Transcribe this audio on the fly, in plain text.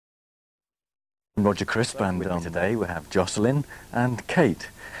I'm Roger Crisp, and with me today we have Jocelyn and Kate.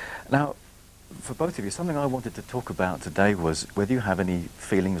 Now, for both of you, something I wanted to talk about today was whether you have any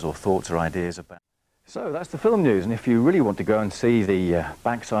feelings or thoughts or ideas about... So that's the film news, and if you really want to go and see the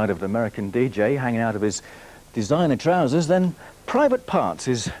backside of an American DJ hanging out of his designer trousers, then Private Parts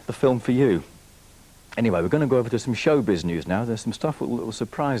is the film for you. Anyway, we're going to go over to some showbiz news now. There's some stuff that will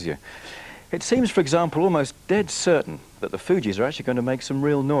surprise you. It seems, for example, almost dead certain that the Fugees are actually going to make some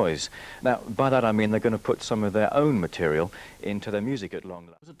real noise. Now, by that I mean they're going to put some of their own material into their music at long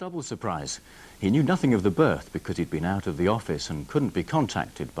last. It was a double surprise. He knew nothing of the birth because he'd been out of the office and couldn't be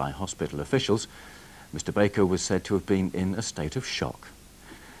contacted by hospital officials. Mr. Baker was said to have been in a state of shock.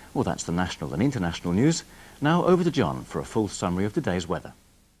 Well, that's the national and international news. Now over to John for a full summary of today's weather.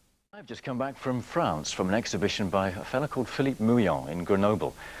 I've just come back from France from an exhibition by a fellow called Philippe Mouillon in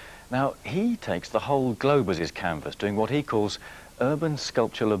Grenoble. Now, he takes the whole globe as his canvas, doing what he calls urban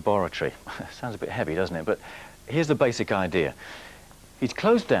sculpture laboratory. Sounds a bit heavy, doesn't it? But here's the basic idea. He's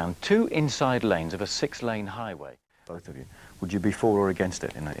closed down 2 inside lanes of a 6-lane highway. Both of you. Would you be for or against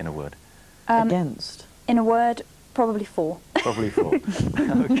it, in a word? Against. In a word, probably for. Probably for.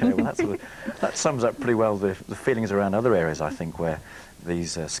 OK, well, that sums up pretty well the feelings around other areas, I think, where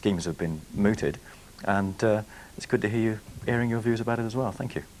these schemes have been mooted. And it's good to hear you airing your views about it as well.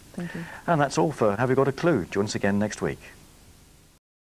 Thank you. Thank you. And that's all for Have You Got a Clue? Join us again next week.